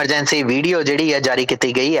 ਇੱਕ ਐਮਰਜੈਂਸੀ ਵੀਡੀਓ ਜਿਹੜੀ ਹੈ ਜਾਰੀ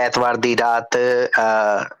ਕੀਤੀ ਗਈ ਐਤਵਾਰ ਦੀ ਰਾਤ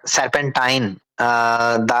ਸਰਪੈਂਟਾਈਨ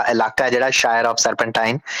ਦਾ ਇਲਾਕਾ ਜਿਹੜਾ ਸ਼ਾਇਰ ਆਫ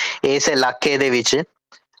ਸਰਪੈਂਟਾਈਨ, ਇਸ ਇਲਾਕੇ ਦੇ ਵਿੱਚ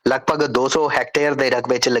ਲਗਭਗ 200 ਹੈਕਟੇਅਰ ਦੇ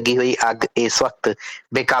ਰਕਬੇ 'ਚ ਲੱਗੀ ਹੋਈ ਅੱਗ ਇਸ ਵਕਤ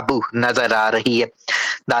ਬੇਕਾਬੂ ਨਜ਼ਰ ਆ ਰਹੀ ਹੈ।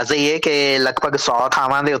 ਦੱਸ ਦਈਏ ਕਿ ਲਗਭਗ 100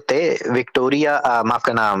 ਥਾਵਾਂ ਦੇ ਉੱਤੇ ਵਿਕਟੋਰੀਆ ਮਾਫ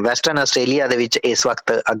ਕਰਨਾ ਵੈਸਟਰਨ ਆਸਟ੍ਰੇਲੀਆ ਦੇ ਵਿੱਚ ਇਸ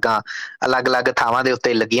ਵਕਤ ਅੱਗਾਂ ਅਲੱਗ-ਅਲੱਗ ਥਾਵਾਂ ਦੇ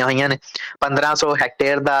ਉੱਤੇ ਲੱਗੀਆਂ ਹੋਈਆਂ ਨੇ। 1500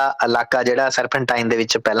 ਹੈਕਟੇਅਰ ਦਾ ਇਲਾਕਾ ਜਿਹੜਾ ਸਰਪੈਂਟਾਈਨ ਦੇ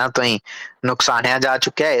ਵਿੱਚ ਪਹਿਲਾਂ ਤੋਂ ਹੀ ਨੁਕਸਾਨਿਆ ਜਾ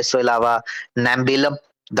ਚੁੱਕਿਆ ਹੈ। ਇਸ ਤੋਂ ਇਲਾਵਾ ਨੈਂਬਿਲਮ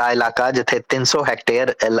ਦਾ ਇਲਾਕਾ ਜਿੱਥੇ 300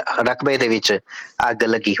 ਹੈਕਟੇਅਰ ਰਕਬੇ ਦੇ ਵਿੱਚ ਅੱਗ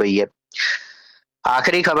ਲੱਗੀ ਹੋਈ ਹੈ।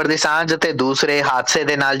 ਆਖਰੀ ਖਬਰ ਦੀ ਸਾਂਝ ਤੇ ਦੂਸਰੇ ਹਾਦਸੇ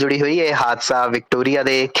ਦੇ ਨਾਲ ਜੁੜੀ ਹੋਈ। ਇਹ ਹਾਦਸਾ ਵਿਕਟੋਰੀਆ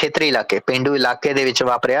ਦੇ ਖੇਤਰੀ ਇਲਾਕੇ ਪੇਂਡੂ ਇਲਾਕੇ ਦੇ ਵਿੱਚ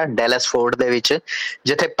ਵਾਪਰਿਆ, ਡੈਲਸ ਫੋਰਟ ਦੇ ਵਿੱਚ,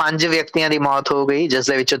 ਜਿੱਥੇ 5 ਵਿਅਕਤੀਆਂ ਦੀ ਮੌਤ ਹੋ ਗਈ, ਜਿਸ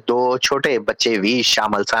ਦੇ ਵਿੱਚ 2 ਛੋਟੇ ਬੱਚੇ ਵੀ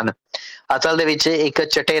ਸ਼ਾਮਲ ਸਨ। ਅਸਲ ਦੇ ਵਿੱਚ ਇੱਕ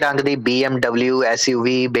ਚਿੱਟੇ ਰੰਗ ਦੀ BMW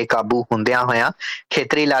SUV ਬੇਕਾਬੂ ਹੁੰਦਿਆਂ ਹੋਇਆਂ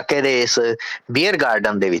ਖੇਤਰੀ ਇਲਾਕੇ ਦੇ ਇਸ ਬੀਅਰ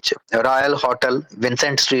ਗਾਰਡਨ ਦੇ ਵਿੱਚ ਰਾਇਲ ਹੋਟਲ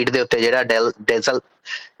ਵਿੰਸੈਂਟ ਸਟਰੀਟ ਦੇ ਉੱਤੇ ਜਿਹੜਾ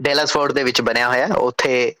ਡੈਲਸ ਫੋਰਟ ਦੇ ਵਿੱਚ ਬਣਿਆ ਹੋਇਆ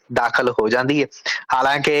ਉੱਥੇ ਦਾਖਲ ਹੋ ਜਾਂਦੀ ਹੈ।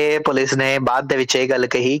 ਹਾਲਾਂਕਿ ਪੁਲਿਸ ਨੇ ਬਾਅਦ ਦੇ ਵਿੱਚ ਇਹ ਗੱਲ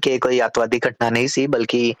ਕਹੀ ਕਿ ਕੋਈ ਅੱਤਵਾਦੀ ਘਟਨਾ ਨਹੀਂ ਸੀ,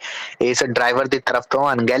 ਬਲਕਿ ਇਸ ਡਰਾਈਵਰ ਦੀ ਤਰਫ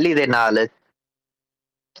ਤੋਂ ਅਣਗਹਿਲੀ ਦੇ ਨਾਲ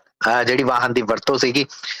ਜਿਹੜੀ ਵਾਹਨ ਦੀ ਵਰਤੋਂ ਸੀਗੀ।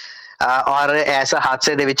 ਔਰ ਇਸ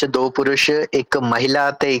ਹਾਦਸੇ ਦੇ ਵਿੱਚ 2 ਪੁਰਸ਼, ਇੱਕ ਮਹਿਲਾ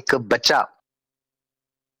ਤੇ ਇੱਕ ਬੱਚਾ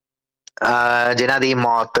ਜਿਨ੍ਹਾਂ ਦੀ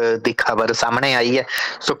ਮੌਤ ਦੀ ਖਬਰ ਸਾਹਮਣੇ ਆਈ ਹੈ।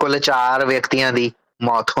 ਸੋ ਕੁੱਲ 4 ਵਿਅਕਤੀਆਂ ਦੀ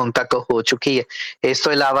ਮੌਤ ਹੁਣ ਤੱਕ ਹੋ ਚੁੱਕੀ ਹੈ। ਇਸ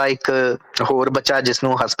ਤੋਂ ਇਲਾਵਾ ਇੱਕ ਹੋਰ ਬੱਚਾ ਜਿਸ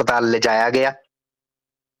ਨੂੰ ਹਸਪਤਾਲ ਲਿਜਾਇਆ ਗਿਆ।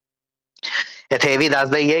 ਇੱਥੇ ਇਹ ਵੀ ਦੱਸ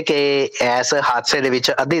ਦਈਏ ਕਿ ਇਸ ਹਾਦਸੇ ਦੇ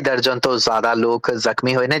ਵਿੱਚ ਅੱਧੀ ਦਰਜਨ ਤੋਂ ਜ਼ਿਆਦਾ ਲੋਕ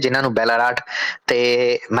ਜ਼ਖਮੀ ਹੋਏ ਨੇ, ਜਿਨ੍ਹਾਂ ਨੂੰ ਬੈਲਾਰਾਟ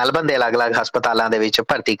ਤੇ ਮੈਲਬਨ ਦੇ ਅਲੱਗ-ਅਲੱਗ ਹਸਪਤਾਲਾਂ ਦੇ ਵਿੱਚ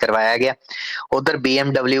ਭਰਤੀ ਕਰਵਾਇਆ ਗਿਆ। ਉਧਰ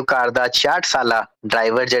BMW ਕਾਰ ਦਾ 66 ਸਾਲਾ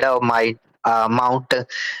ਡਰਾਈਵਰ ਜਿਹੜਾ ਉਹ ਮਾਊਂਟ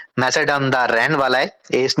ਮੈਸੇਡਨ ਦਾ ਰਹਿਣ ਵਾਲਾ ਹੈ,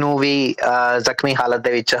 ਇਸ ਨੂੰ ਵੀ ਜ਼ਖਮੀ ਹਾਲਤ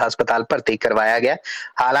ਦੇ ਵਿੱਚ ਹਸਪਤਾਲ ਭਰਤੀ ਕਰਵਾਇਆ ਗਿਆ।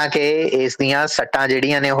 ਹਾਲਾਂਕਿ ਇਸ ਦੀਆਂ ਸੱਟਾਂ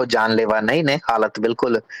ਜਿਹੜੀਆਂ ਨੇ ਉਹ ਜਾਨਲੇਵਾ ਨਹੀਂ ਨੇ, ਹਾਲਤ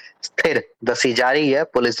ਬਿਲਕੁਲ ਸਥਿਰ ਦੱਸੀ ਜਾ ਰਹੀ ਹੈ।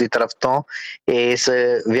 ਪੁਲਿਸ ਦੀ ਤਰਫ ਤੋਂ ਇਸ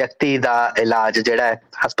ਵਿਅਕਤੀ ਦਾ ਇਲਾਜ ਜਿਹੜਾ ਹੈ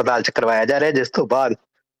ਹਸਪਤਾਲ 'ਚ ਕਰਵਾਇਆ ਜਾ ਰਿਹਾ, ਜਿਸ ਤੋਂ ਬਾਅਦ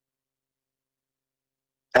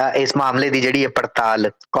ਇਸ ਮਾਮਲੇ ਦੀ ਜਿਹੜੀ ਹੈ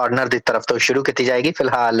ਪੜਤਾਲ ਕੋਰਨਰ ਦੀ ਤਰਫ ਤੋਂ ਸ਼ੁਰੂ ਕੀਤੀ ਜਾਏਗੀ।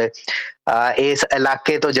 ਫਿਲਹਾਲ ਇਸ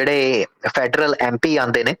ਇਲਾਕੇ ਤੋਂ ਜਿਹੜੇ ਫੈਡਰਲ MP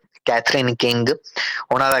ਆਉਂਦੇ ਨੇ, ਕੈਥਰੀਨ ਕਿੰਗ,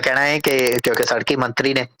 ਉਹਨਾਂ ਦਾ ਕਹਿਣਾ ਹੈ ਕਿ ਕਿਉਂਕਿ ਸੜਕੀ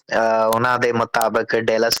ਮੰਤਰੀ ਨੇ, ਉਹਨਾਂ ਦੇ ਮੁਤਾਬਕ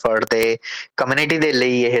ਡੈਲਸ ਫੋਰਟ ਦੇ ਕਮਿਊਨਿਟੀ ਦੇ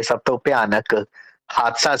ਲਈ ਇਹ ਸਭ ਤੋਂ ਭਿਆਨਕ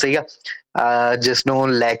ਹਾਦਸਾ ਸੀਗਾ, ਜਿਸ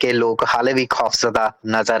ਨੂੰ ਲੈ ਕੇ ਲੋਕ ਹਾਲੇ ਵੀ ਖੌਫਜ਼ਦਾ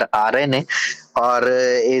ਨਜ਼ਰ ਆ ਰਹੇ ਨੇ। ਔਰ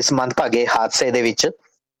ਇਸ ਮੰਦਭਾਗੇ ਹਾਦਸੇ ਦੇ ਵਿੱਚ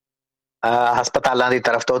ਹਸਪਤਾਲਾਂ ਦੀ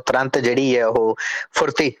ਤਰਫ ਤੋਂ ਤੁਰੰਤ ਜਿਹੜੀ ਹੈ ਉਹ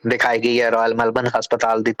ਫੁਰਤੀ ਦਿਖਾਈ ਗਈ ਹੈ। ਰਾਇਲ ਮੈਲਬਨ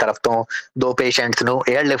ਹਸਪਤਾਲ ਦੀ ਤਰਫ ਤੋਂ 2 ਪੇਸ਼ੈਂਟਸ ਨੂੰ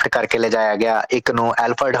에ਅਰਲਿਫਟ ਕਰਕੇ ਲਿਜਾਇਆ ਗਿਆ, ਇੱਕ ਨੂੰ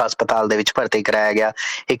ਐਲਫਰਡ ਹਸਪਤਾਲ ਦੇ ਵਿੱਚ ਭਰਤੀ ਕਰਾਇਆ ਗਿਆ,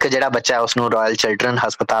 ਇੱਕ ਜਿਹੜਾ ਬੱਚਾ ਉਸ ਨੂੰ ਰਾਇਲ ਚਿਲਡਰਨ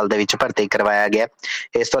ਹਸਪਤਾਲ ਦੇ ਵਿੱਚ ਭਰਤੀ ਕਰਵਾਇਆ ਗਿਆ।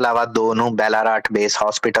 ਇਸ ਤੋਂ ਇਲਾਵਾ 2 ਨੂੰ ਬੈਲਾਰਾਟ ਬੇਸ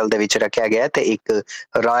ਹਸਪੀਟਲ ਦੇ ਵਿੱਚ ਰੱਖਿਆ ਗਿਆ ਤੇ ਇੱਕ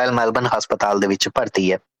ਰਾਇਲ ਮੈਲਬਨ ਹਸਪਤਾਲ ਦੇ ਵਿੱਚ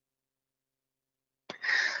ਭਰਤੀ ਹੈ।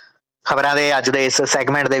 ਖਬਰਾਂ ਦੇ ਅੱਜ ਦੇ ਇਸ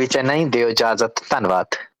ਸੈਗਮੈਂਟ ਦੇ ਵਿੱਚ ਇੰਨਾ ਹੀ। ਦਿਓ ਇਜਾਜ਼ਤ,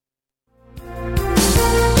 ਧੰਨਵਾਦ।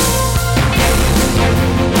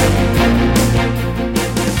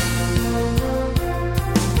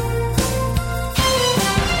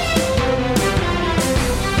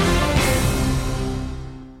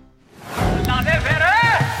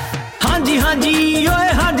 ਹਾਂਜੀ ਓਏ